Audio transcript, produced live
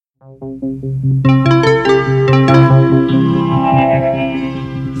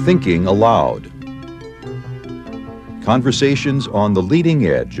Thinking Aloud. Conversations on the leading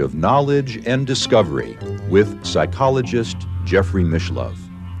edge of knowledge and discovery with psychologist Jeffrey Mishlove.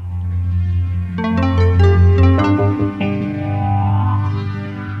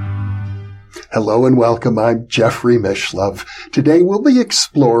 Hello and welcome. I'm Jeffrey Mishlove. Today we'll be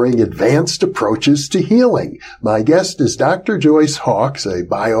exploring advanced approaches to healing. My guest is Dr. Joyce Hawkes, a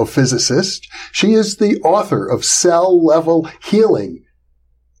biophysicist. She is the author of Cell Level Healing,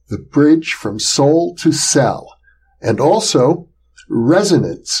 The Bridge from Soul to Cell, and also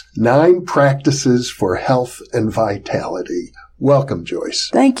Resonance, 9 Practices for Health and Vitality. Welcome, Joyce.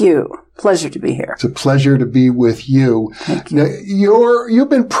 Thank you. Pleasure to be here. It's a pleasure to be with you. Thank you. Now, you've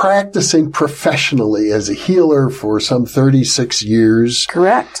been practicing professionally as a healer for some 36 years.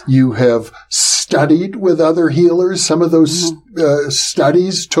 Correct. You have studied with other healers. Some of those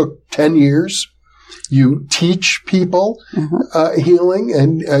studies took 10 years. You teach people healing,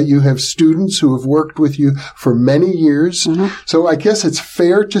 and you have students who have worked with you for many years. So I guess it's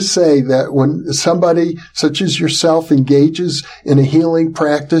fair to say that when somebody such as yourself engages in a healing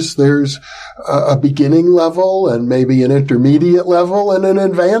practice, there's a beginning level and maybe an intermediate level and an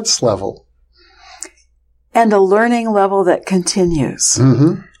advanced level. And a learning level that continues.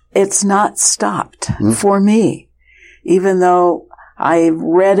 It's not stopped for me, even though I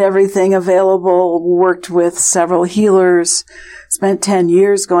read everything available, worked with several healers, spent 10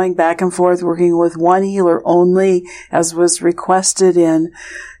 years going back and forth working with one healer only, as was requested in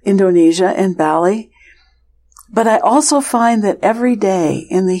Indonesia and Bali. But I also find that every day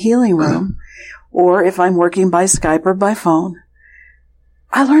in the healing room, or if I'm working by Skype or by phone,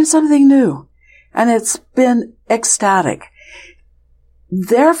 I learn something new. And it's been ecstatic.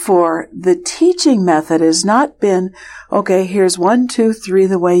 Therefore, the teaching method has not been, okay, here's 1, 2, 3,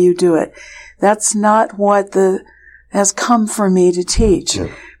 the way you do it. That's not what has come for me to teach.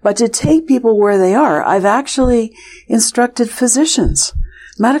 But to take people where they are. I've actually instructed physicians,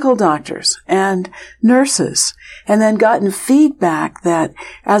 medical doctors, and nurses, and then gotten feedback that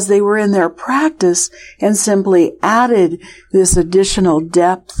as they were in their practice and simply added this additional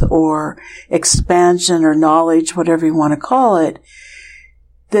depth or expansion or knowledge, whatever you want to call it,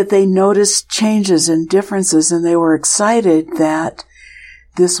 that they noticed changes and differences, and they were excited that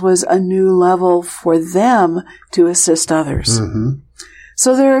this was a new level for them to assist others.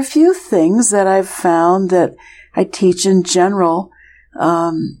 So there are a few things that I've found that I teach in general,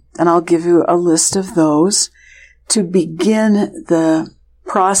 and I'll give you a list of those to begin the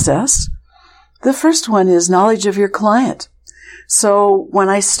process. The first one is knowledge of your client. So when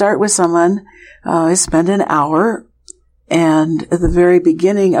I start with someone, I spend an hour, and at the very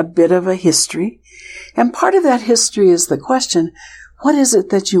beginning, a bit of a history. And part of that history is the question, what is it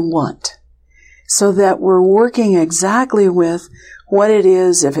that you want? So that we're working exactly with what it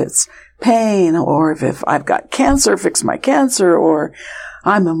is, if it's pain, or if I've got cancer, fix my cancer, or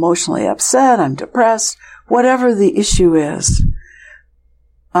I'm emotionally upset, I'm depressed, whatever the issue is,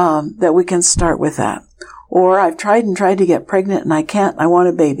 that we can start with that. Or I've tried to get pregnant and I can't, I want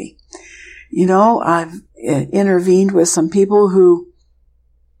a baby. You know, I've intervened with some people who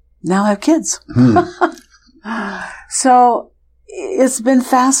now have kids. So it's been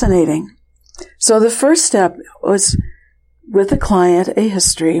fascinating. So the first step was with the client, a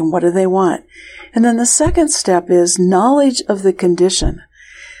history, and what do they want? And then the second step is knowledge of the condition.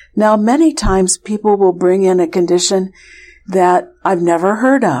 Now, many times people will bring in a condition that I've never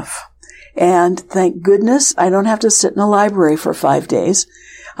heard of. And thank goodness I don't have to sit in a library for 5 days.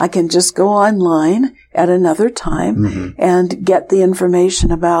 I can just go online at another time and get the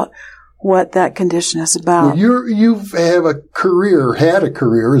information about what that condition is about. Well, had a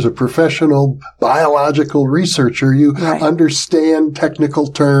career as a professional biological researcher. You understand technical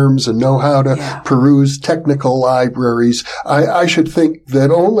terms and know how to peruse technical libraries. I should think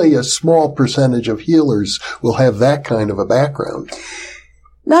that only a small percentage of healers will have that kind of a background.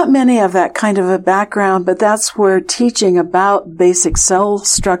 Not many have that kind of a background, but that's where teaching about basic cell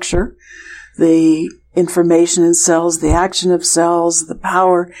structure, the information in cells, the action of cells, the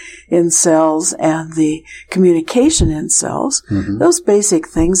power in cells, and the communication in cells, those basic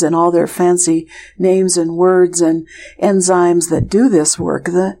things and all their fancy names and words and enzymes that do this work,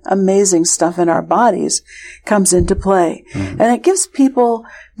 the amazing stuff in our bodies comes into play. And it gives people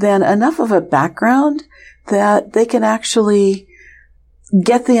then enough of a background that they can actually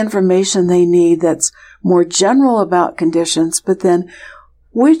get the information they need that's more general about conditions, but then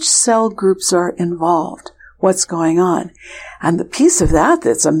which cell groups are involved? what's going on. And the piece of that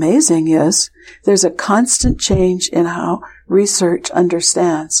that's amazing is there's a constant change in how research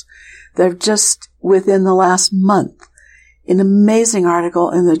understands. They've just, within the last month, an amazing article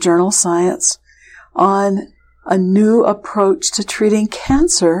in the journal Science on a new approach to treating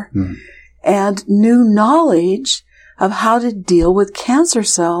cancer and new knowledge of how to deal with cancer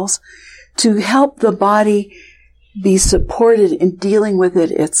cells to help the body be supported in dealing with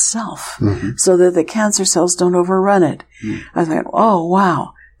it itself so that the cancer cells don't overrun it. I thought, oh,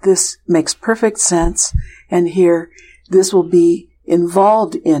 wow, this makes perfect sense. And here, this will be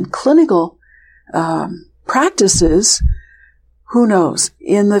involved in clinical practices, who knows,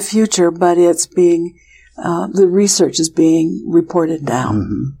 in the future, but it's being, the research is being reported now.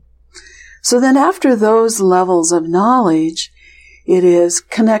 So then after those levels of knowledge, it is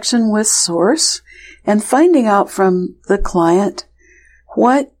connection with source and finding out from the client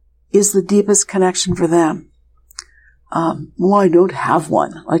what is the deepest connection for them. Well, I don't have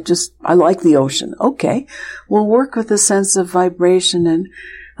one. I like the ocean. Okay. We'll work with the sense of vibration and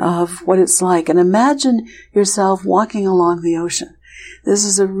of what it's like. And imagine yourself walking along the ocean. This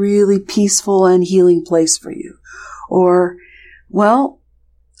is a really peaceful and healing place for you. Or, well,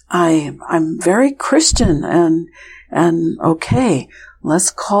 I'm very Christian and okay, let's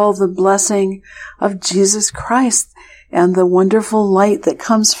call the blessing of Jesus Christ and the wonderful light that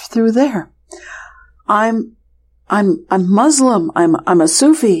comes through there. I'm Muslim. I'm a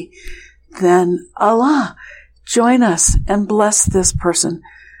Sufi. Then Allah, join us and bless this person.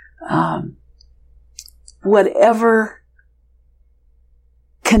 Whatever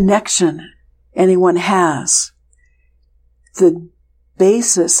connection anyone has, the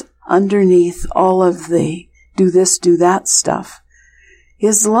basis underneath all of the do this, do that stuff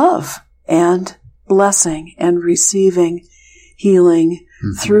is love and blessing and receiving healing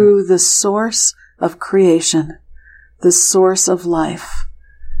through the source of creation, the source of life,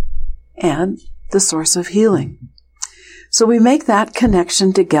 and the source of healing. So we make that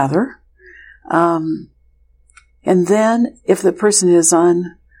connection together. And then if the person is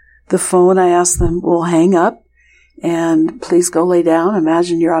on the phone, I ask them, we'll hang up and please go lay down.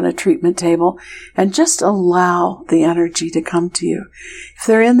 Imagine you're on a treatment table and just allow the energy to come to you. If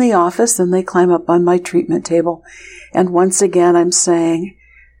they're in the office, then they climb up on my treatment table. And once again, I'm saying,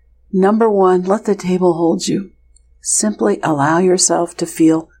 number one, let the table hold you. Simply allow yourself to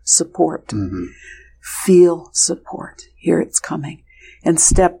feel support. Feel support. Here it's coming. And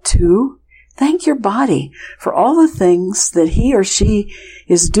step two, thank your body for all the things that he or she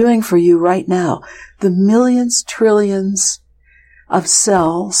is doing for you right now. The millions, trillions of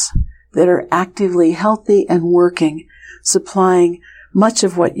cells that are actively healthy and working, supplying much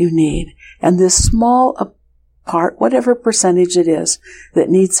of what you need. And this small part, whatever percentage it is that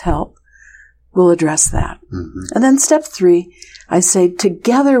needs help, will address that. And then step three, I say,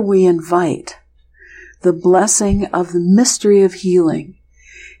 together we invite the blessing of the mystery of healing.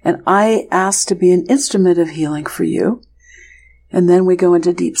 And I ask to be an instrument of healing for you. And then we go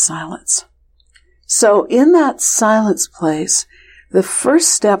into deep silence. So in that silence place, the first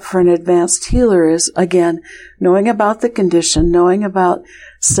step for an advanced healer is, again, knowing about the condition, knowing about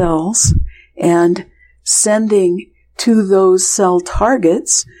cells, and sending to those cell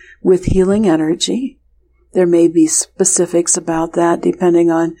targets with healing energy. There may be specifics about that depending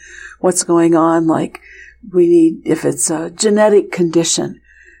on what's going on, like we need, if it's a genetic condition,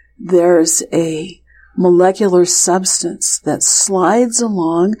 there's a molecular substance that slides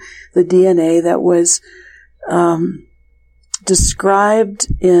along the DNA that was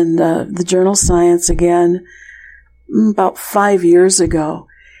described in the journal Science again about 5 years ago,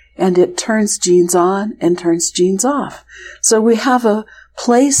 and it turns genes on and turns genes off. So we have a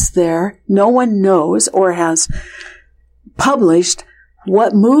place there. No one knows or has published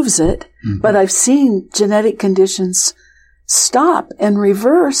what moves it, but I've seen genetic conditions stop and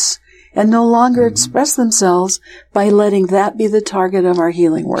reverse and no longer express themselves by letting that be the target of our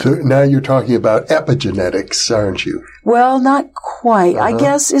healing work. So now you're talking about epigenetics, aren't you? Well, not quite. I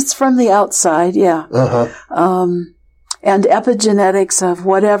guess it's from the outside, yeah. And epigenetics of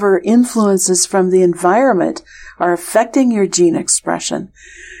whatever influences from the environment are affecting your gene expression.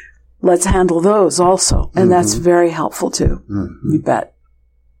 Let's handle those also. And that's very helpful too. You bet.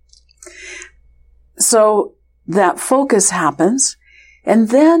 So that focus happens. And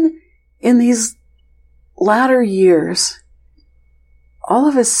then in these latter years, all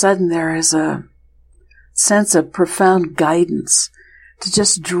of a sudden there is a sense of profound guidance to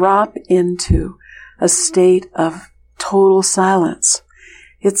just drop into a state of total silence.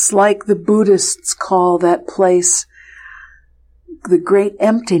 It's like the Buddhists call that place the great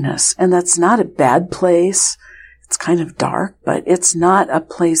emptiness. And that's not a bad place. It's kind of dark, but it's not a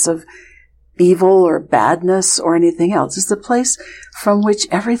place of evil or badness or anything else. It's the place from which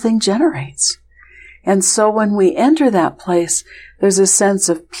everything generates. And so when we enter that place, there's a sense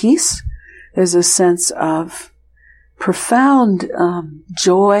of peace. There's a sense of profound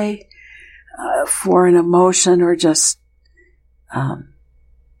joy for an emotion or just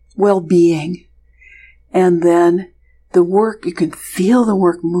well-being. And then the work, you can feel the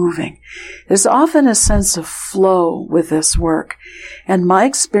work moving. There's often a sense of flow with this work. And my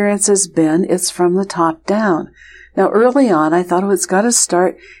experience has been it's from the top down. Now, early on, I thought, it's got to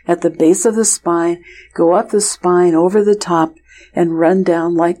start at the base of the spine, go up the spine, over the top, and run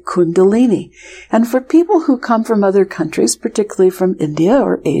down like Kundalini. And for people who come from other countries, particularly from India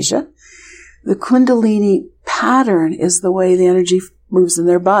or Asia, the Kundalini pattern is the way the energy moves in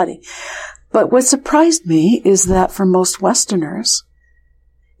their body. But what surprised me is that for most Westerners,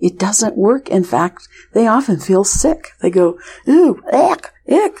 it doesn't work. In fact, they often feel sick. They go, ooh, ick,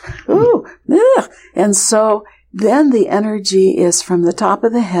 ooh, ugh. And so then the energy is from the top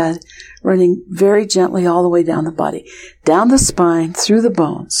of the head, running very gently all the way down the body, down the spine, through the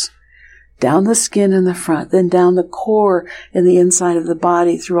bones, down the skin in the front, then down the core in the inside of the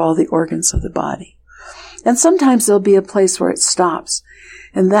body, through all the organs of the body. And sometimes there'll be a place where it stops.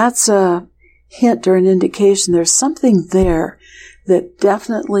 And that's a hint or an indication there's something there that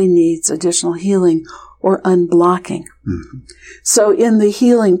definitely needs additional healing or unblocking. Mm-hmm. So in the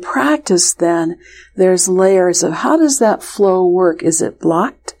healing practice then, there's layers of how does that flow work? Is it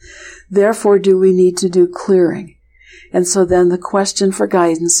blocked? Therefore, do we need to do clearing? And so then the question for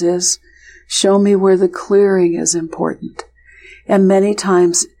guidance is, show me where the clearing is important. And many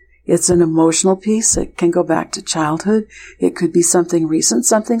times it's an emotional piece. It can go back to childhood. It could be something recent,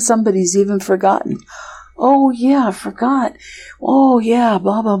 something somebody's even forgotten. Oh, yeah, I forgot. Oh, yeah,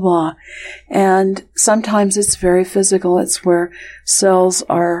 blah, blah, blah. And sometimes it's very physical. It's where cells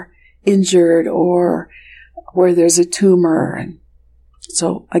are injured or where there's a tumor. And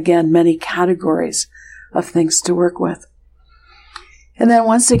so, again, many categories of things to work with. And then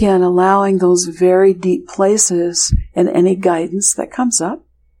once again, allowing those very deep places and any guidance that comes up.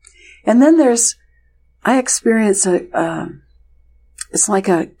 And then I experience it's like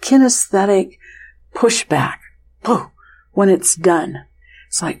a kinesthetic pushback. Oh, when it's done.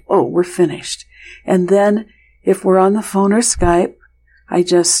 It's like, oh, we're finished. And then if we're on the phone or Skype, I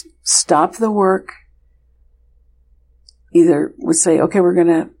just stop the work. Either would say, okay, we're going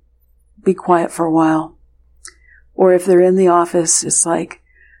to be quiet for a while. Or if they're in the office, it's like,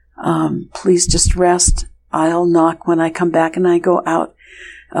 please just rest. I'll knock when I come back, and I go out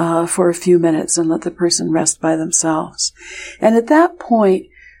for a few minutes and let the person rest by themselves. And at that point,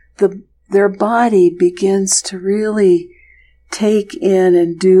 their body begins to really take in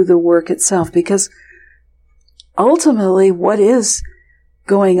and do the work itself, because ultimately what is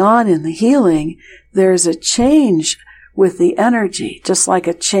going on in the healing, there's a change with the energy, just like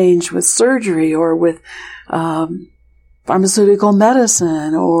a change with surgery or with pharmaceutical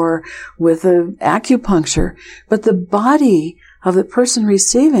medicine or with acupuncture. But the body of the person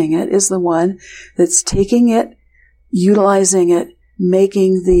receiving it is the one that's taking it, utilizing it,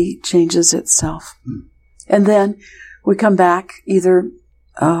 making the changes itself. And then we come back either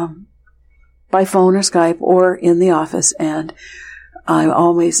by phone or Skype or in the office, and I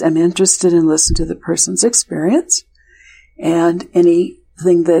always am interested in listening to the person's experience and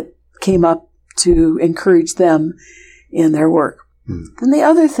anything that came up to encourage them in their work. And the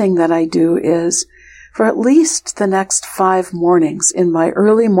other thing that I do is, for at least the next 5 mornings in my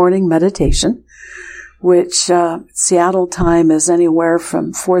early morning meditation, which Seattle time is anywhere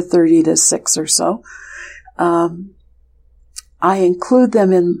from 4:30 to 6 or so, I include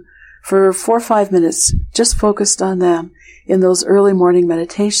them in for 4 or 5 minutes, just focused on them in those early morning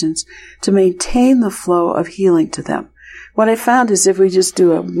meditations to maintain the flow of healing to them. What I found is if we just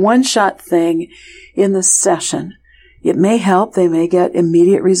do a one-shot thing in the session, it may help. They may get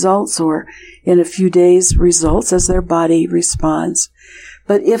immediate results or in a few days results as their body responds.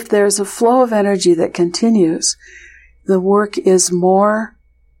 But if there's a flow of energy that continues, the work is more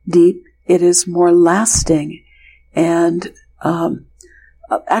deep, it is more lasting, and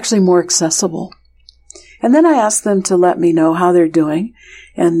actually more accessible. And then I ask them to let me know how they're doing,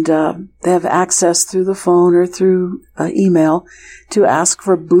 and they have access through the phone or through email to ask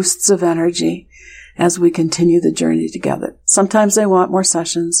for boosts of energy as we continue the journey together. Sometimes they want more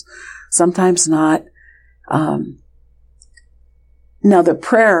sessions, sometimes not. Now, the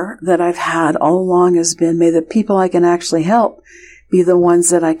prayer that I've had all along has been, may the people I can actually help be the ones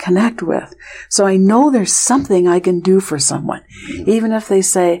that I connect with. So I know there's something I can do for someone. Even if they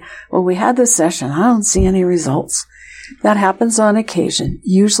say, well, we had this session, I don't see any results. That happens on occasion.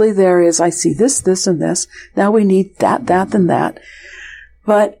 Usually there is, I see this, this, and this. Now we need that, that, and that.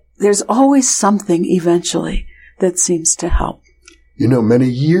 But there's always something eventually that seems to help. You know, many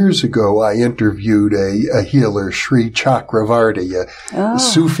years ago, I interviewed a healer, Sri Chakravarti, a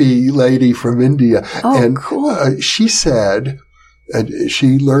Sufi lady from India. Oh, and cool. She said, and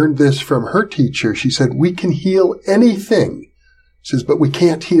she learned this from her teacher, she said, we can heal anything. She says, but we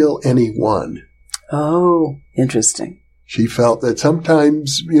can't heal anyone. Oh, interesting. She felt that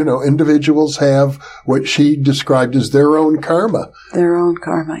sometimes, you know, individuals have what she described as their own karma. Their own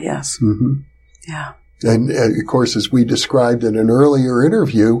karma, yes. Mm-hmm. Yeah. And, of course, as we described in an earlier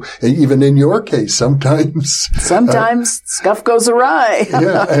interview, even in your case, sometimes stuff goes awry.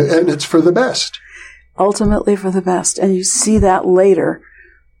 Yeah, and it's for the best. Ultimately for the best. And you see that later,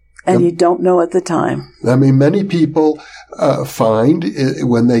 and you don't know at the time. I mean, many people find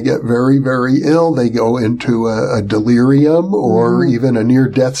when they get very, very ill, they go into a delirium or even a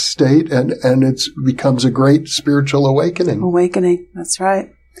near-death state, and it becomes a great spiritual awakening. Awakening, that's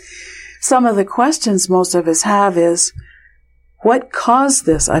right. Some of the questions most of us have is, what caused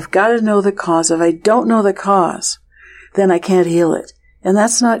this? I've got to know the cause. If I don't know the cause, then I can't heal it. And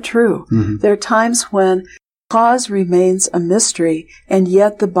that's not true. Mm-hmm. There are times when cause remains a mystery, and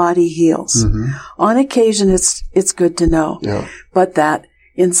yet the body heals. Mm-hmm. On occasion, it's good to know. Yeah. But that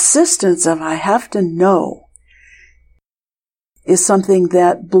insistence of I have to know is something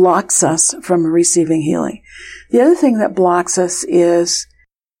that blocks us from receiving healing. The other thing that blocks us is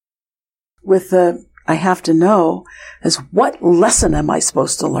with the I have to know is what lesson am I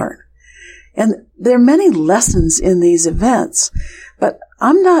supposed to learn? And there are many lessons in these events, but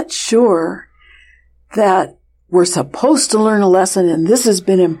I'm not sure that we're supposed to learn a lesson and this has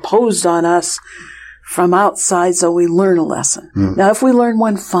been imposed on us from outside, so we learn a lesson. Mm. Now, if we learn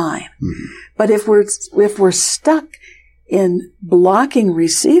one, fine. Mm-hmm. But if we're stuck in blocking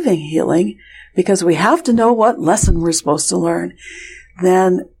receiving healing because we have to know what lesson we're supposed to learn,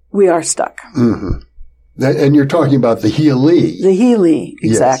 then we are stuck. Mm-hmm. And you're talking about the healee. The healee,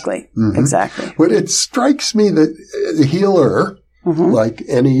 exactly. Yes. Mm-hmm. Exactly. But it strikes me that the healer, like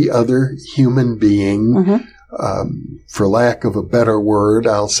any other human being, for lack of a better word,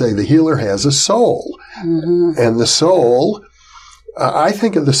 I'll say the healer has a soul. Mm-hmm. And the soul, I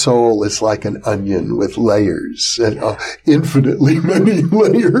think of the soul as like an onion with layers, and infinitely many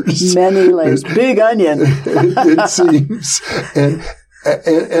layers. Many layers. Big onion. It seems.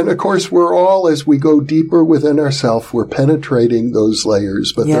 And of course, we're all, as we go deeper within ourselves, we're penetrating those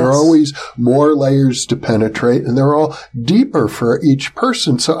layers, but there are always more layers to penetrate, and they're all deeper for each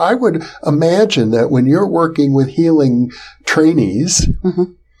person. So I would imagine that when you're working with healing trainees,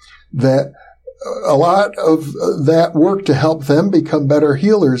 that a lot of that work to help them become better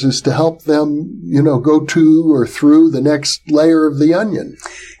healers is to help them, go to or through the next layer of the onion.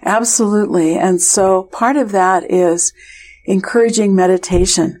 Absolutely. And so part of that is encouraging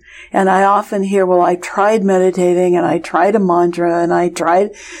meditation. And I often hear, well, I tried meditating and I tried a mantra and I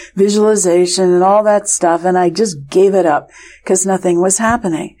tried visualization and all that stuff, and I just gave it up because nothing was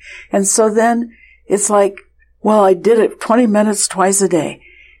happening. And so then it's like, well, I did it 20 minutes twice a day.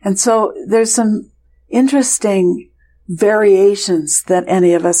 And so there's some interesting variations that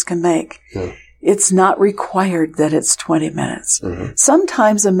any of us can make. Yeah. It's not required that it's 20 minutes. Mm-hmm.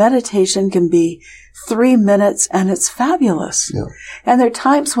 Sometimes a meditation can be 3 minutes and it's fabulous. Yeah. And there are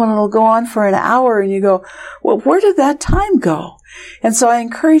times when it'll go on for an hour and you go, well, where did that time go? And so I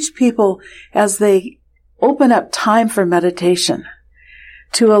encourage people as they open up time for meditation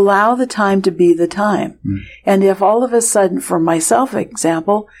to allow the time to be the time. Mm. And if all of a sudden, for myself,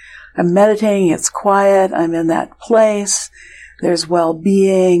 example, I'm meditating, it's quiet, I'm in that place, there's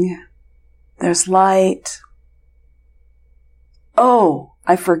well-being, there's light. Oh,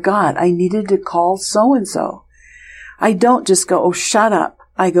 I forgot. I needed to call so-and-so. I don't just go, oh, shut up.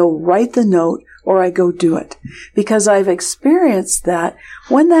 I go write the note or I go do it. Because I've experienced that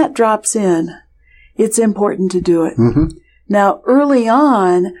when that drops in, it's important to do it. Mm-hmm. Now, early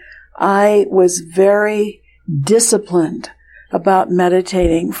on, I was very disciplined about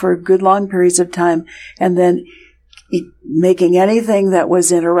meditating for good long periods of time and then making anything that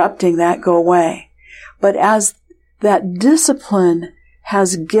was interrupting that go away. But as that discipline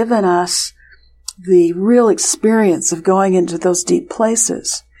has given us the real experience of going into those deep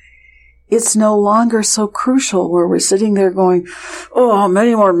places, it's no longer so crucial where we're sitting there going, oh,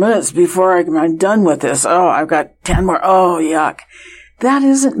 many more minutes before I'm done with this. Oh, I've got 10 more. Oh, yuck. That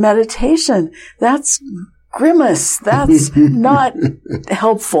isn't meditation. That's grimace. That's not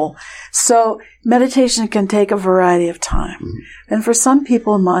helpful. So meditation can take a variety of time. And for some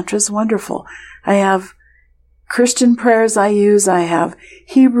people, mantra is wonderful. I have Christian prayers I use. I have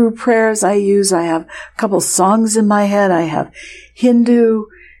Hebrew prayers I use. I have a couple songs in my head. I have Hindu,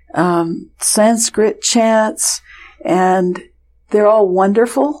 Sanskrit chants, and they're all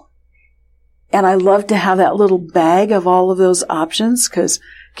wonderful. And I love to have that little bag of all of those options because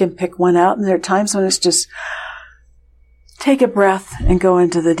I can pick one out. And there are times when it's just take a breath and go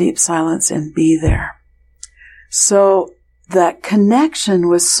into the deep silence and be there. So that connection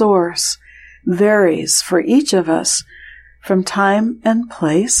with Source varies for each of us from time and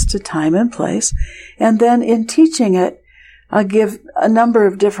place to time and place. And then in teaching it, I'll give a number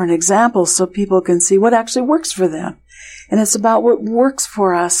of different examples so people can see what actually works for them. And it's about what works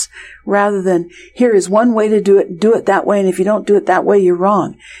for us rather than here is one way to do it that way. And if you don't do it that way, you're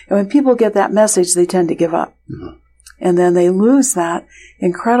wrong. And when people get that message, they tend to give up. Mm-hmm. And then they lose that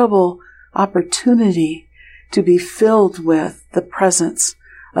incredible opportunity to be filled with the presence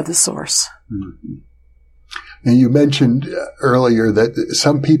of the Source. Mm-hmm. And you mentioned earlier that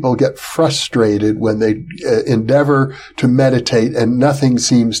some people get frustrated when they endeavor to meditate and nothing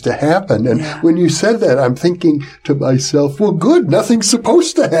seems to happen. And when you said that, I'm thinking to myself, well, good, nothing's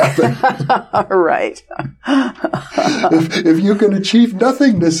supposed to happen. Right. if you can achieve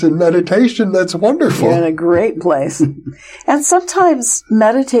nothingness in meditation, that's wonderful. You're in a great place. And sometimes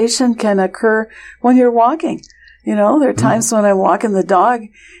meditation can occur when you're walking. You know, there are times when I'm walking the dog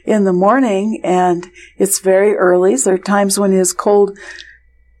in the morning and it's very early. So there are times when his cold,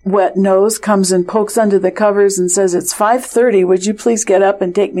 wet nose comes and pokes under the covers and says, it's 5:30. Would you please get up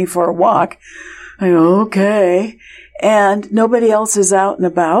and take me for a walk? I go, okay. And nobody else is out and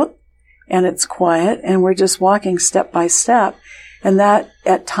about and it's quiet and we're just walking step by step. And that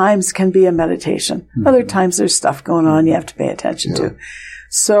at times can be a meditation. Mm-hmm. Other times there's stuff going on you have to pay attention to.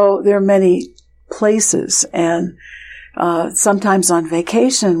 So there are many places and sometimes on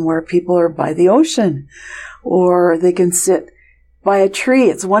vacation where people are by the ocean or they can sit by a tree.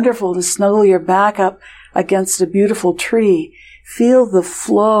 It's wonderful to snuggle your back up against a beautiful tree, feel the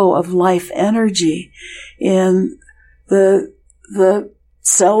flow of life energy in the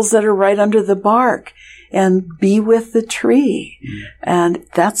cells that are right under the bark and be with the tree. Mm-hmm. And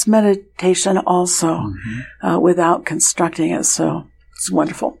that's meditation also, without constructing it. So it's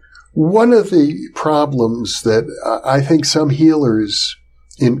wonderful. One of the problems that I think some healers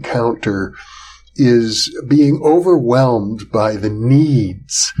encounter is being overwhelmed by the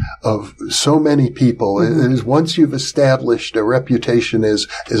needs of so many people. Mm-hmm. It is once you've established a reputation as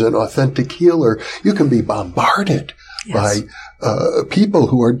an authentic healer, you can be bombarded by people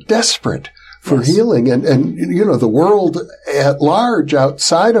who are desperate for healing. And, you know, the world at large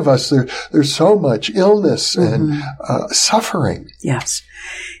outside of us, there's so much illness and suffering. Yes.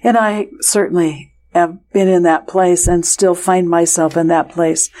 And I certainly have been in that place and still find myself in that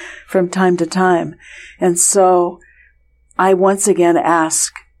place from time to time. And so I once again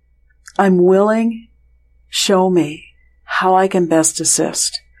ask, I'm willing, show me how I can best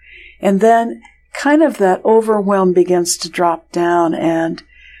assist. And then kind of that overwhelm begins to drop down and,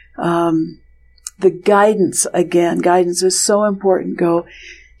 the guidance is so important. Go,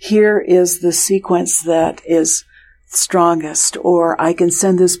 here is the sequence that is strongest, or I can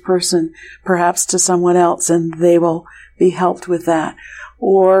send this person perhaps to someone else and they will be helped with that.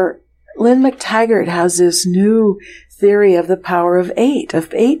 Or Lynn McTaggart has this new theory of the power of eight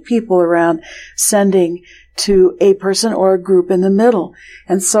people around sending to a person or a group in the middle.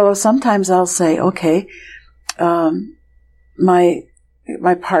 And so sometimes I'll say, okay,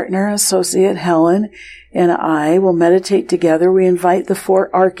 my partner, associate Helen, and I will meditate together. We invite the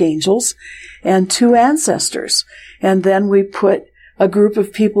 4 archangels and 2 ancestors. And then we put a group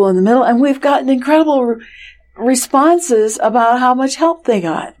of people in the middle, and we've gotten incredible responses about how much help they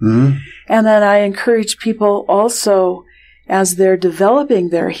got. Mm-hmm. And then I encourage people also, as they're developing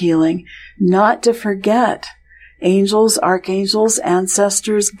their healing, not to forget angels, archangels,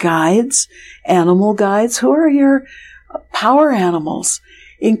 ancestors, guides, animal guides. Who are your power animals?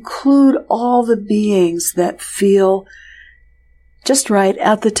 Include all the beings that feel just right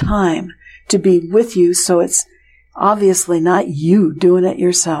at the time to be with you. So it's obviously not you doing it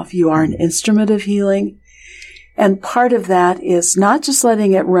yourself. You are an instrument of healing. And part of that is not just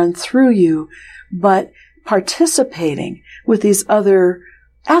letting it run through you, but participating with these other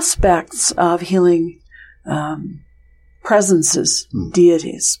aspects of healing presences,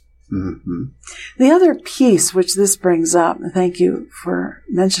 deities. Mm-hmm. The other piece which this brings up, and thank you for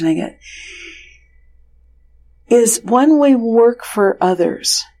mentioning it, is when we work for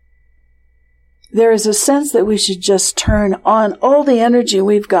others, there is a sense that we should just turn on all the energy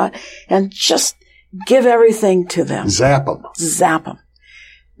we've got and just give everything to them. Zap them. Zap them.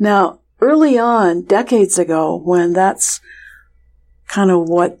 Now, early on, decades ago, when that's kind of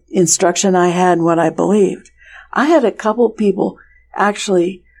what instruction I had and what I believed, I had a couple people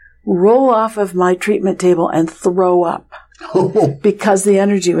actually roll off of my treatment table and throw up because the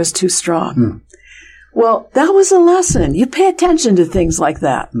energy was too strong. Well, that was a lesson. You pay attention to things like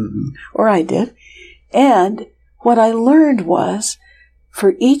that. Or I did. And what I learned was,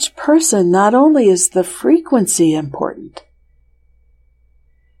 for each person, not only is the frequency important,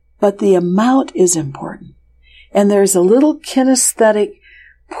 but the amount is important. And there's a little kinesthetic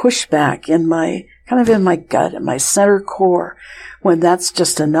pushback in my gut, in my center core, when that's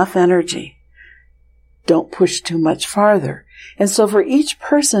just enough energy. Don't push too much farther. And so for each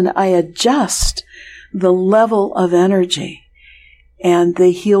person, I adjust the level of energy, and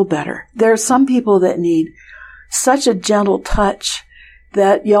they heal better. There are some people that need such a gentle touch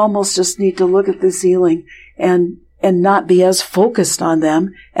that you almost just need to look at the ceiling and not be as focused on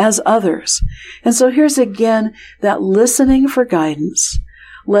them as others. And so here's again that listening for guidance,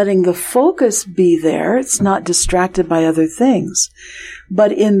 letting the focus be there. It's not distracted by other things,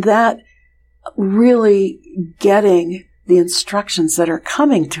 but in that really getting the instructions that are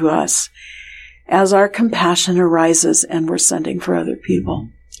coming to us as our compassion arises and we're sending for other people.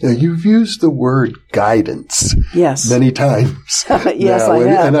 Now, you've used the word guidance many times. Yes, I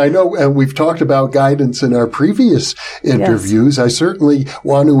have. And I know, and we've talked about guidance in our previous interviews. Yes. I certainly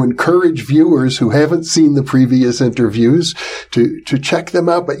want to encourage viewers who haven't seen the previous interviews to check them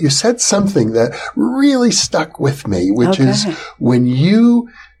out. But you said something that really stuck with me, which is when you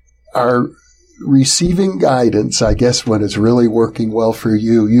are receiving guidance, I guess when it's really working well for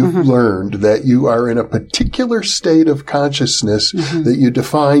you, you've learned that you are in a particular state of consciousness that you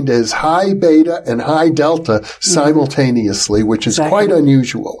defined as high beta and high delta simultaneously, which is quite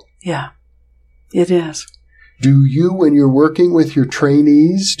unusual. Yeah, it is. Do you, when you're working with your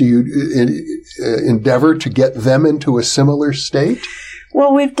trainees, do you endeavor to get them into a similar state?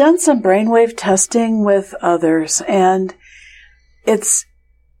 Well, we've done some brainwave testing with others, and it's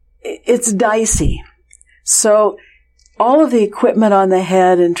dicey. So all of the equipment on the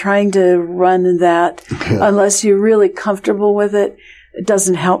head and trying to run that, unless you're really comfortable with it, it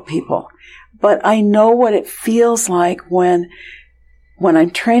doesn't help people. But I know what it feels like when I'm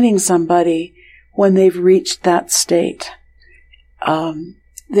training somebody, when they've reached that state.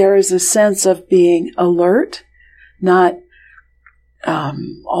 There is a sense of being alert, not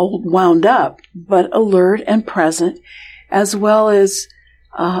all wound up, but alert and present, as well as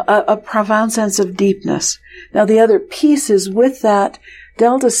a profound sense of deepness. Now, the other piece is with that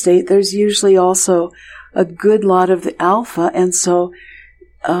delta state, there's usually also a good lot of the alpha, and so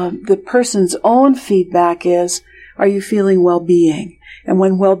the person's own feedback is, are you feeling well-being? And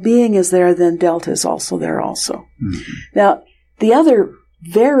when well-being is there, then delta is also there also. Now, the other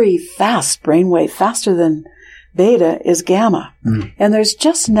very fast brainwave, faster than beta, is gamma. And there's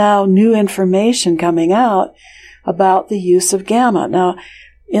just now new information coming out about the use of gamma. Now,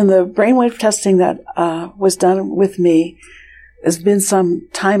 in the brainwave testing that was done with me, has been some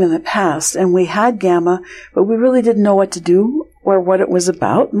time in the past, and we had gamma, but we really didn't know what to do or what it was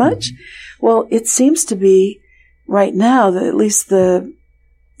about much. Well, it seems to be right now that at least the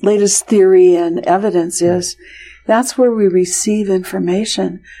latest theory and evidence is that's where we receive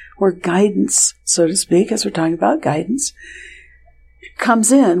information, where guidance, so to speak, as we're talking about guidance,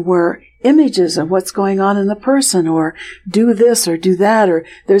 comes in, where images of what's going on in the person, or do this or do that, or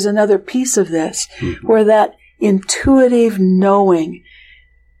there's another piece of this, where that intuitive knowing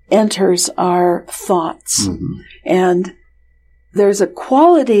enters our thoughts. And there's a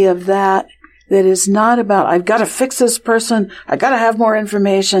quality of that that is not about, I've got to fix this person, I've got to have more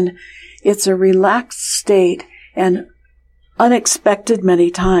information. It's a relaxed state and unexpected many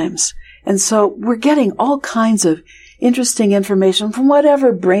times. And so we're getting all kinds of interesting information from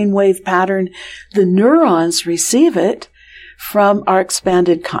whatever brainwave pattern the neurons receive it from our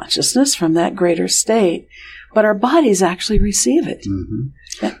expanded consciousness, from that greater state, but our bodies actually receive it.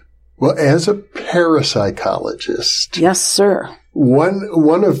 Yeah. Well, as a parapsychologist, yes, sir.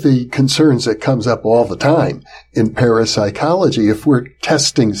 One of the concerns that comes up all the time in parapsychology, if we're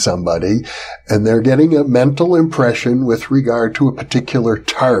testing somebody and they're getting a mental impression with regard to a particular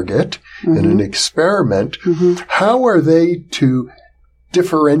target in an experiment, how are they to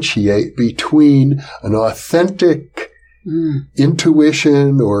differentiate between an authentic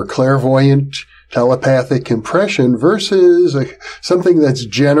intuition or clairvoyant telepathic impression versus something that's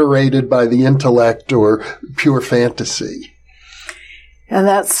generated by the intellect or pure fantasy? And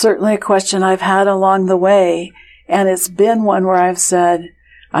that's certainly a question I've had along the way. And it's been one where I've said,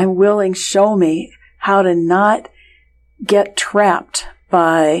 I'm willing, show me how to not get trapped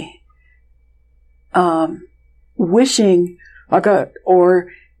by wishing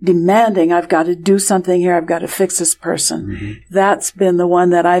or demanding I've got to do something here, I've got to fix this person. Mm-hmm. That's been the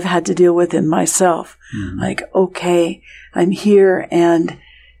one that I've had to deal with in myself. Mm-hmm. Like, okay, I'm here and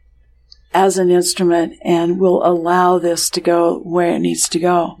as an instrument and will allow this to go where it needs to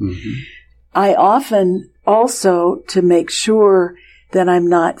go. Mm-hmm. I often also, to make sure that I'm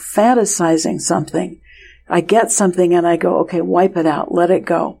not fantasizing something, I get something and I go, okay, wipe it out, let it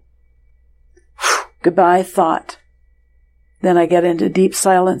go. Goodbye, thought. Then I get into deep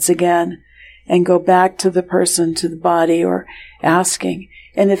silence again and go back to the person, to the body, or asking.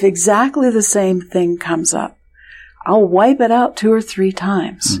 And if exactly the same thing comes up, I'll wipe it out 2 or 3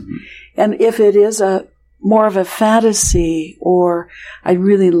 times. Mm-hmm. And if it is more of a fantasy, or I'd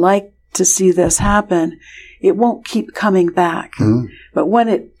really like to see this happen, it won't keep coming back. Mm-hmm. But when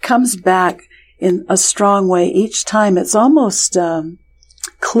it comes back in a strong way each time, it's almost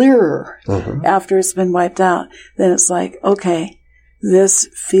clearer after it's been wiped out. Then it's like, okay, this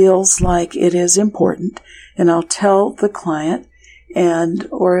feels like it is important. And I'll tell the client,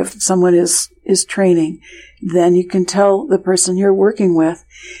 or if someone is training, then you can tell the person you're working with.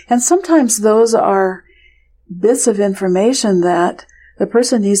 And sometimes those are bits of information that the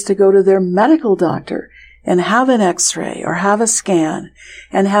person needs to go to their medical doctor and have an x-ray or have a scan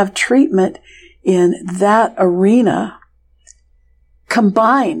and have treatment in that arena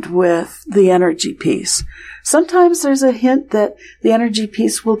combined with the energy piece. Sometimes there's a hint that the energy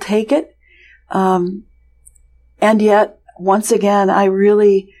piece will take it. And yet, once again, I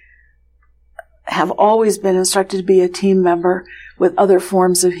really have always been instructed to be a team member with other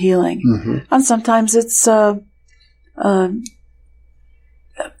forms of healing. Mm-hmm. And sometimes it's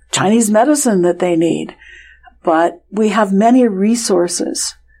Chinese medicine that they need. But we have many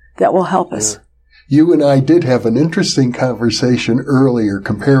resources that will help us. Yeah. You and I did have an interesting conversation earlier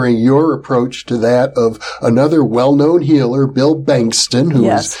comparing your approach to that of another well-known healer, Bill Bankston, who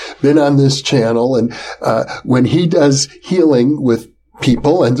has been on this channel. And when he does healing with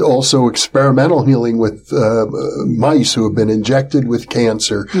people and also experimental healing with mice who have been injected with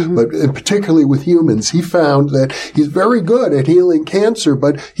cancer, but particularly with humans, he found that he's very good at healing cancer,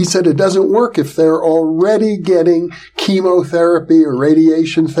 but he said it doesn't work if they're already getting chemotherapy or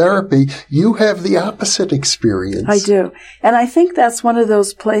radiation therapy. You have the opposite experience. I do. And I think that's one of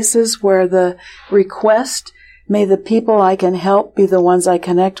those places where the request, may the people I can help be the ones I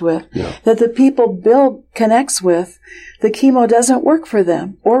connect with. Yeah. That the people Bill connects with, the chemo doesn't work for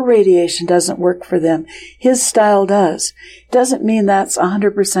them, or radiation doesn't work for them. His style does. Doesn't mean that's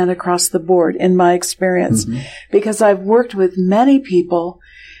 100% across the board, in my experience, because I've worked with many people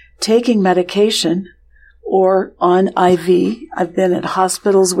taking medication or on IV. I've been at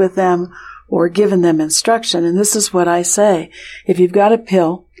hospitals with them or given them instruction, and this is what I say. If you've got a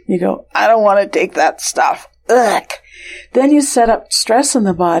pill, you go, I don't want to take that stuff. Ugh. Then you set up stress in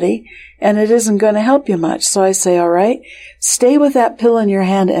the body, and it isn't going to help you much. So I say, all right, stay with that pill in your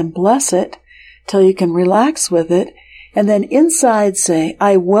hand and bless it till you can relax with it. And then inside say,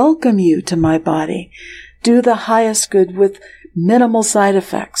 I welcome you to my body. Do the highest good with minimal side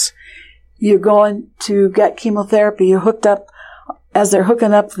effects. You're going to get chemotherapy. You're hooked up, as they're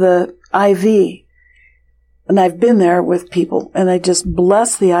hooking up the IV. And I've been there with people, and I just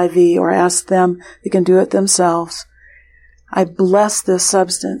bless the IV or ask them, they can do it themselves. I bless this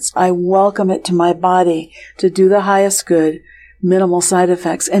substance. I welcome it to my body to do the highest good, minimal side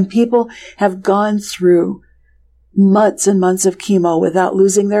effects. And people have gone through months and months of chemo without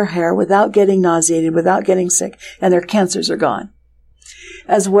losing their hair, without getting nauseated, without getting sick, and their cancers are gone,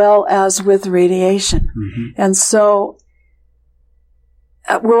 as well as with radiation. And so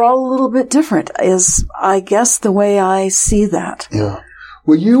we're all a little bit different, is, I guess, the way I see that. Yeah.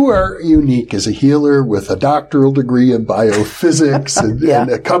 Well, you are unique as a healer with a doctoral degree in biophysics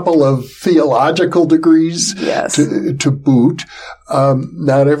and a couple of theological degrees to boot.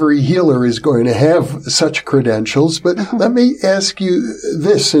 Not every healer is going to have such credentials, but let me ask you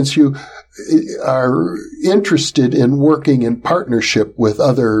this, since you are interested in working in partnership with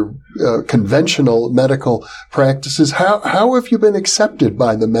other conventional medical practices, how have you been accepted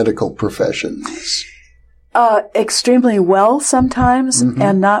by the medical professions? Extremely well sometimes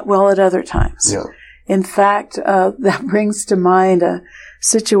and not well at other times. Yeah. In fact, that brings to mind a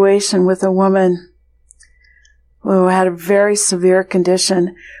situation with a woman who had a very severe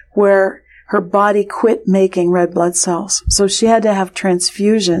condition where her body quit making red blood cells. So she had to have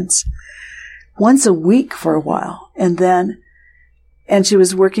transfusions once a week for a while. And then And she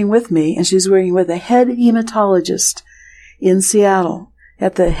was working with me, and she was working with a head hematologist in Seattle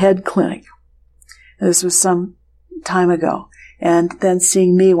at the head clinic. And this was some time ago. And then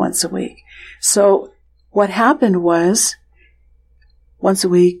seeing me once a week. So what happened was, once a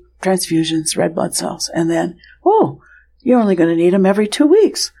week, transfusions, red blood cells. And then, oh, you're only going to need them every 2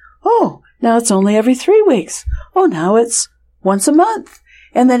 weeks. Oh, now it's only every 3 weeks. Oh, now it's once a month.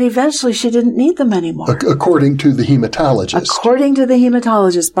 And then eventually she didn't need them anymore. According to the hematologist. According to the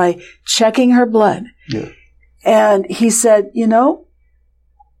hematologist, by checking her blood. Yeah. And he said, you know,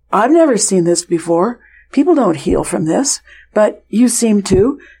 I've never seen this before. People don't heal from this, but you seem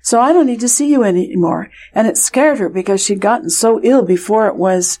to, so I don't need to see you anymore. And it scared her because she'd gotten so ill before it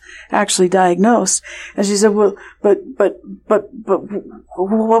was actually diagnosed. And she said, well, but what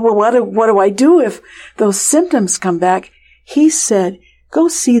do I do if those symptoms come back? He said, go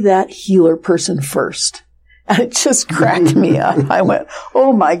see that healer person first. And it just cracked me up. I went,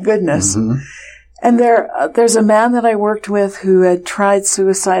 oh my goodness. Mm-hmm. And there's a man that I worked with who had tried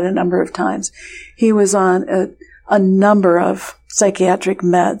suicide a number of times. He was on a number of psychiatric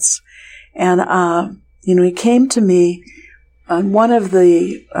meds. And, he came to me on one of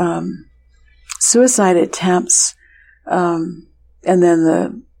the suicide attempts, and then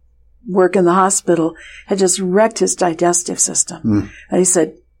the work in the hospital had just wrecked his digestive system. Mm. And he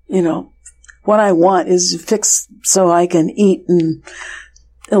said, what I want is to fix so I can eat and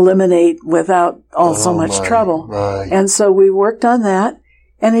eliminate without so much trouble. Right. And so we worked on that,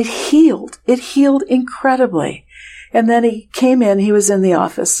 and it healed. It healed incredibly. And then he came in, he was in the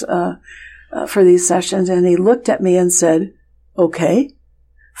office for these sessions, and he looked at me and said, okay,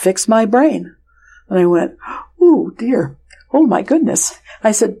 fix my brain. And I went, oh dear, oh my goodness.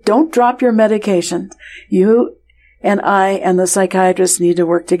 I said, don't drop your medication. You and I and the psychiatrist need to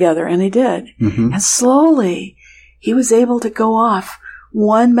work together. And he did. Mm-hmm. And slowly he was able to go off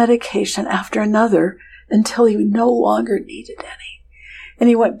one medication after another until he no longer needed any. And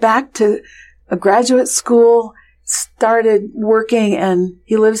he went back to a graduate school, started working, and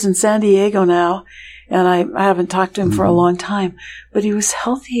he lives in San Diego now. And I haven't talked to him for a long time, but he was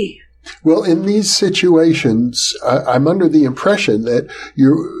healthy. Well, in these situations, I'm under the impression that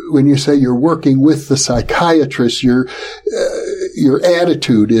when you say you're working with the psychiatrist, your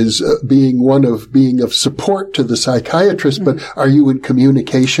attitude is being of support to the psychiatrist, but are you in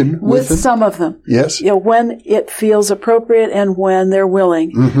communication with them? Some of them. Yes. When it feels appropriate and when they're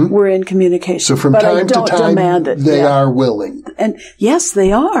willing, we're in communication. So from time to time, they are willing. And yes,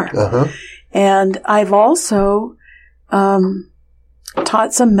 they are. Uh-huh. And I've also,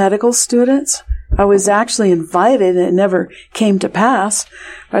 taught some medical students. I was actually invited, and it never came to pass.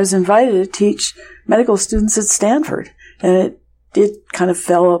 I was invited to teach medical students at Stanford, and it kind of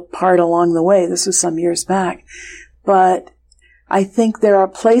fell apart along the way. This was some years back. But I think there are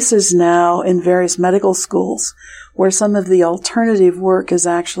places now in various medical schools where some of the alternative work is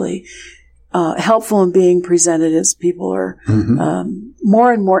actually helpful in being presented as people are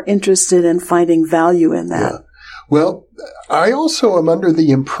more and more interested in finding value in that. Yeah. Well, I also am under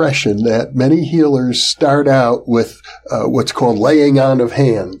the impression that many healers start out with what's called laying on of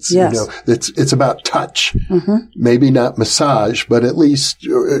hands. Yes. It's about touch. Mm-hmm. Maybe not massage, but at least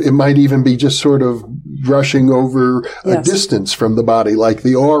it might even be just sort of brushing over a distance from the body, like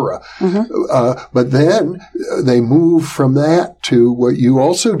the aura. Mm-hmm. But then they move from that to what you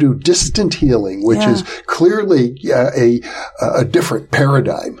also do, distant healing, which is clearly a different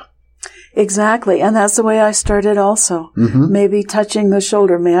paradigm. Exactly. And that's the way I started also. Mm-hmm. Maybe touching the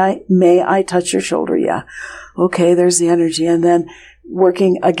shoulder. May I touch your shoulder? Yeah. Okay, there's the energy. And then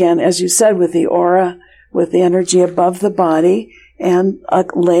working again, as you said, with the aura, with the energy above the body, and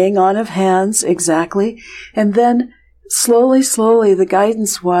laying on of hands, exactly. And then slowly, the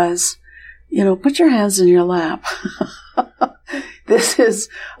guidance was, put your hands in your lap. This is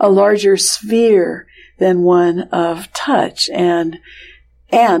a larger sphere than one of touch.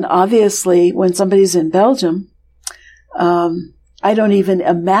 And obviously, when somebody's in Belgium, I don't even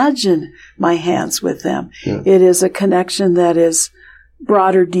imagine my hands with them. Yeah. It is a connection that is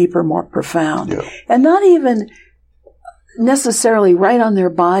broader, deeper, more profound. Yeah. And not even necessarily right on their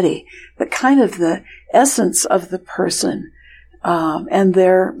body, but kind of the essence of the person. And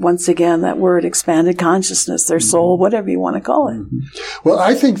their, once again, that word, expanded consciousness, their soul, whatever you want to call it. Mm-hmm. Well,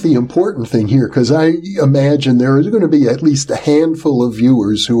 I think the important thing here, because I imagine there is going to be at least a handful of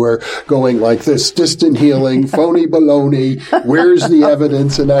viewers who are going like this, distant healing, phony baloney, where's the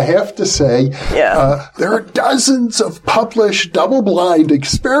evidence? And I have to say, there are dozens of published double-blind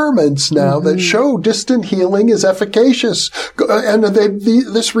experiments now that show distant healing is efficacious. And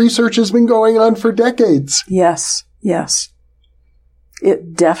this research has been going on for decades. Yes.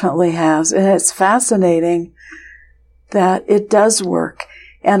 It definitely has. And it's fascinating that it does work.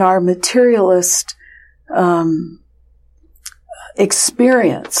 And our materialist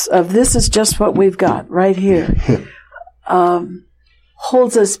experience of this is just what we've got right here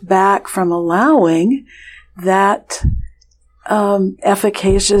holds us back from allowing that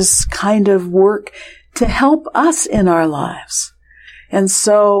efficacious kind of work to help us in our lives. And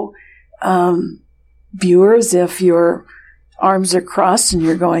so, viewers, if your arms are crossed and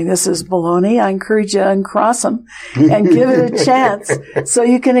you're going, this is baloney, I encourage you to uncross them and give it a chance so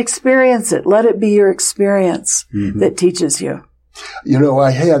you can experience it. Let it be your experience that teaches you. You know,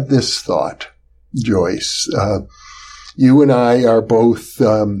 I had this thought, Joyce. You and I are both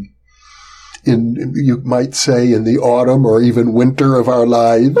you might say, in the autumn or even winter of our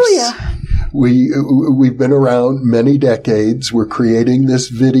lives. Oh, yeah. We've been around many decades. We're creating this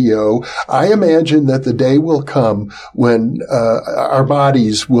video. I imagine that the day will come when our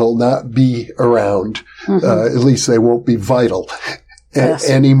bodies will not be around. At least they won't be vital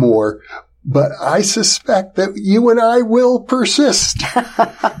anymore. But I suspect that you and I will persist.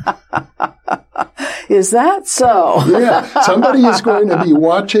 Is that so? Yeah. Somebody is going to be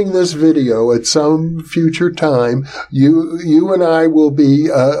watching this video at some future time. You and I will be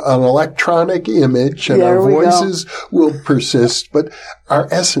an electronic image, and our voices will persist, but our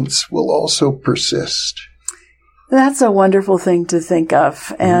essence will also persist. That's a wonderful thing to think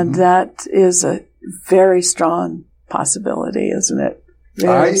of, and that is a very strong possibility, isn't it?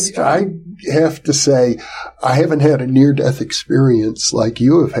 I have to say, I haven't had a near-death experience like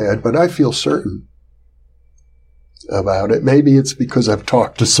you have had, but I feel certain about it. Maybe it's because I've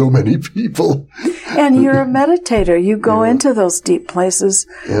talked to so many people. And you're a meditator. You go into those deep places,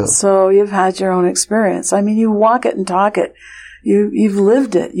 so you've had your own experience. I mean, you walk it and talk it. You've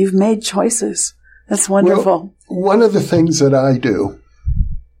lived it. You've made choices. That's wonderful. Well, one of the things that I do,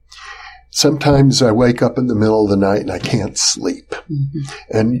 sometimes I wake up in the middle of the night and I can't sleep.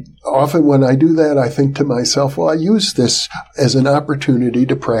 And often when I do that, I think to myself, well, I use this as an opportunity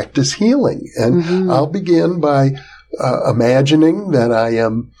to practice healing. And I'll begin by imagining that I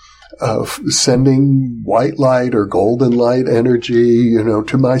am sending white light or golden light energy,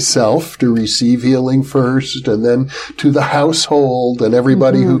 to myself to receive healing first, and then to the household and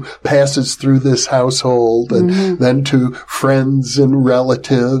everybody who passes through this household, and then to friends and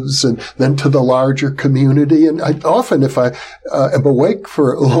relatives, and then to the larger community. And often, if I am awake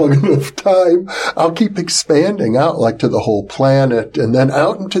for a long enough time, I'll keep expanding out, like to the whole planet, and then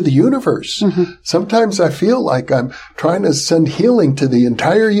out into the universe. Sometimes I feel like I'm trying to send healing to the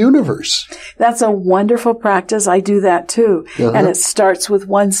entire universe. That's a wonderful practice. I do that too. And it starts with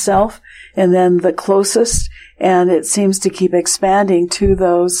oneself and then the closest, and it seems to keep expanding to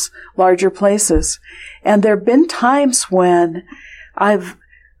those larger places. And there have been times when I've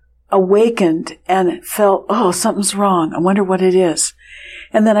awakened and felt, oh, something's wrong. I wonder what it is.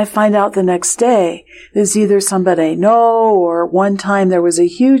 And then I find out the next day there's either somebody I know, or one time there was a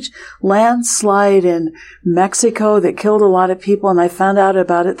huge landslide in Mexico that killed a lot of people, and I found out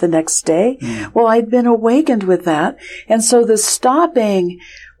about it the next day. Well, I'd been awakened with that. And so the stopping,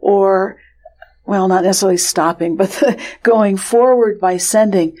 or, well, not necessarily stopping, but the going forward by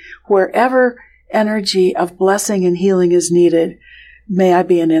sending wherever energy of blessing and healing is needed, may I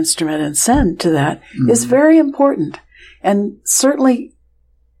be an instrument and send to that, is very important. And certainly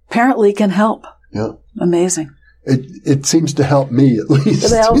apparently can help. Yeah. Amazing. It seems to help me, at least.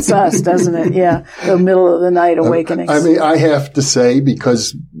 It helps us, doesn't it? Yeah. The middle of the night awakenings. I mean, I have to say,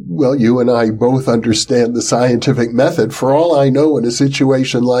 because, well, you and I both understand the scientific method. For all I know, in a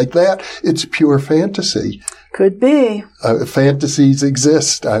situation like that, it's pure fantasy. Could be. Fantasies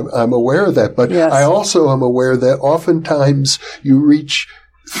exist. I'm aware of that. But I also am aware that oftentimes you reach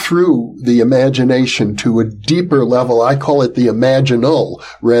through the imagination to a deeper level. I call it the imaginal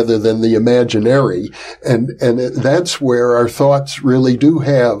rather than the imaginary. And that's where our thoughts really do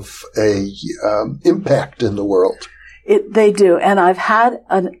have a impact in the world. They do. And I've had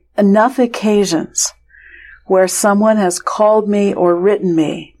enough occasions where someone has called me or written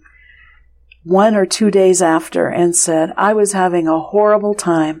me 1 or 2 days after and said, I was having a horrible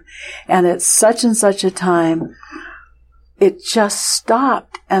time, and at such and such a time, it just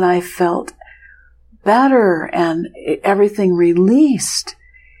stopped, and I felt better, and everything released.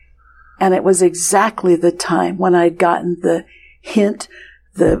 And it was exactly the time when I'd gotten the hint,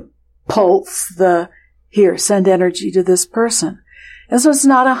 the pulse, here, send energy to this person. And so it's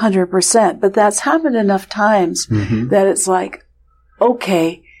not 100%, but that's happened enough times that it's like,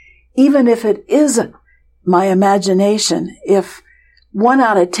 okay, even if it isn't my imagination, if 1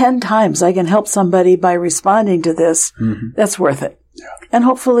 out of 10 times I can help somebody by responding to this, that's worth it. Yeah. And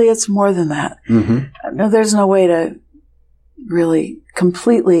hopefully it's more than that. Mm-hmm. No, there's no way to really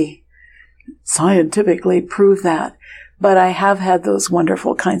completely scientifically prove that. But I have had those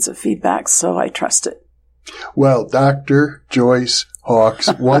wonderful kinds of feedbacks, so I trust it. Well, Dr. Joyce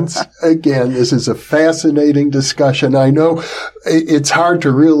Hawkes, once again, this is a fascinating discussion. I know it's hard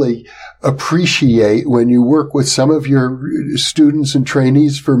to really appreciate when you work with some of your students and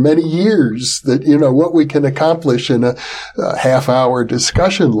trainees for many years that, what we can accomplish in a half-hour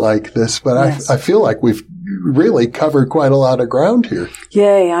discussion like this. But yes. I feel like we've really covered quite a lot of ground here.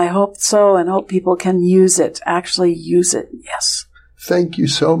 Yay, I hope so, and hope people can actually use it. Yes. Thank you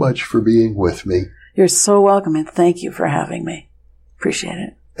so much for being with me. You're so welcome, and thank you for having me. Appreciate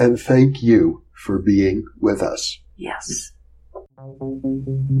it. And thank you for being with us. Yes.